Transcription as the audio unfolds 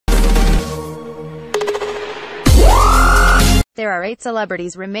There are 8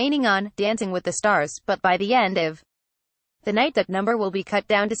 celebrities remaining on Dancing with the Stars, but by the end of the night that number will be cut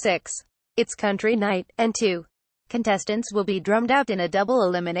down to 6. It's country night, and 2 contestants will be drummed out in a double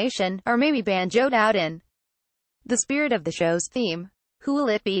elimination, or maybe banjoed out in the spirit of the show's theme. Who will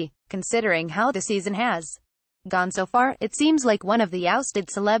it be? Considering how the season has gone so far, it seems like one of the ousted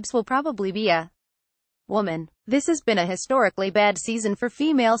celebs will probably be a woman. This has been a historically bad season for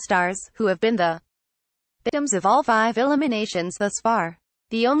female stars, who have been the victims of all 5 eliminations thus far.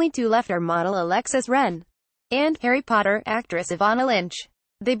 The only 2 left are model Alexis Ren and Harry Potter actress Ivana Lynch.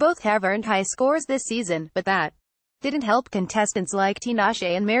 They both have earned high scores this season, but that didn't help contestants like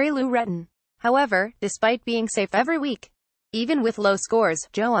Tinashe and Mary Lou Retton. However, despite being safe every week, even with low scores,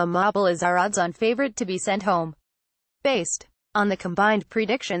 Joe Amable is our odds-on favorite to be sent home. Based on the combined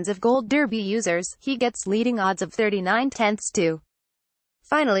predictions of Gold Derby users, he gets leading odds of 39/10 to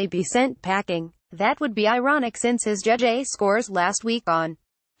finally be sent packing. That would be ironic since his Judge A scores last week on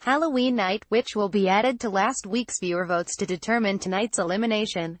Halloween night, which will be added to last week's viewer votes to determine tonight's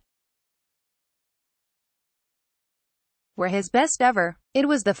elimination, were his best ever. It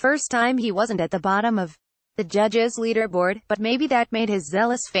was the first time he wasn't at the bottom of the judges' leaderboard, but maybe that made his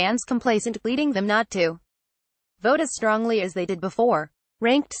zealous fans complacent, leading them not to vote as strongly as they did before.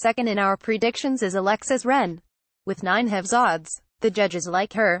 Ranked second in our predictions is Alexis Ren, with 9 heaves odds. The judges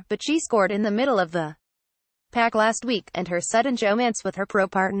like her, but she scored in the middle of the pack last week, and her sudden showmance with her pro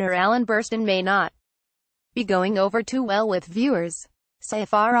partner Alan Burston may not be going over too well with viewers. So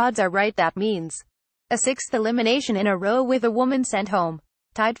if our odds are right, that means a 6th elimination in a row with a woman sent home.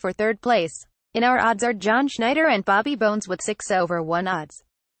 Tied for 3rd place in our odds are John Schneider and Bobby Bones with 6/1 odds.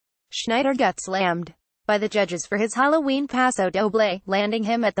 Schneider got slammed by the judges for his Halloween paso doble, landing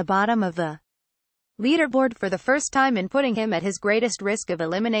him at the bottom of the leaderboard for the first time and putting him at his greatest risk of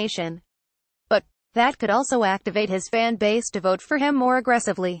elimination. But that could also activate his fan base to vote for him more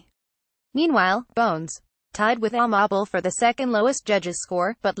aggressively. Meanwhile, Bones tied with Amable for the 2nd lowest judges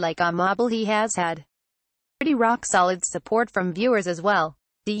score, but like Amable, he has had pretty rock-solid support from viewers as well.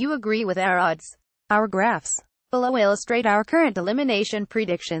 Do you agree with our odds? Our graphs below illustrate our current elimination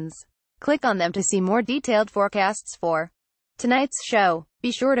predictions. Click on them to see more detailed forecasts for tonight's show.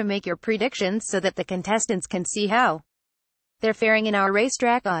 Be sure to make your predictions so that the contestants can see how they're faring in our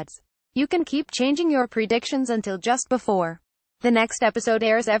racetrack odds. You can keep changing your predictions until just before the next episode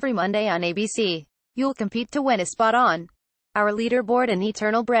airs every Monday on ABC. You'll compete to win a spot on our leaderboard and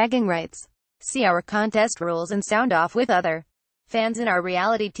eternal bragging rights. See our contest rules and sound off with other fans in our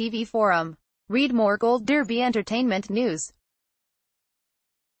reality TV forum. Read more Gold Derby entertainment news.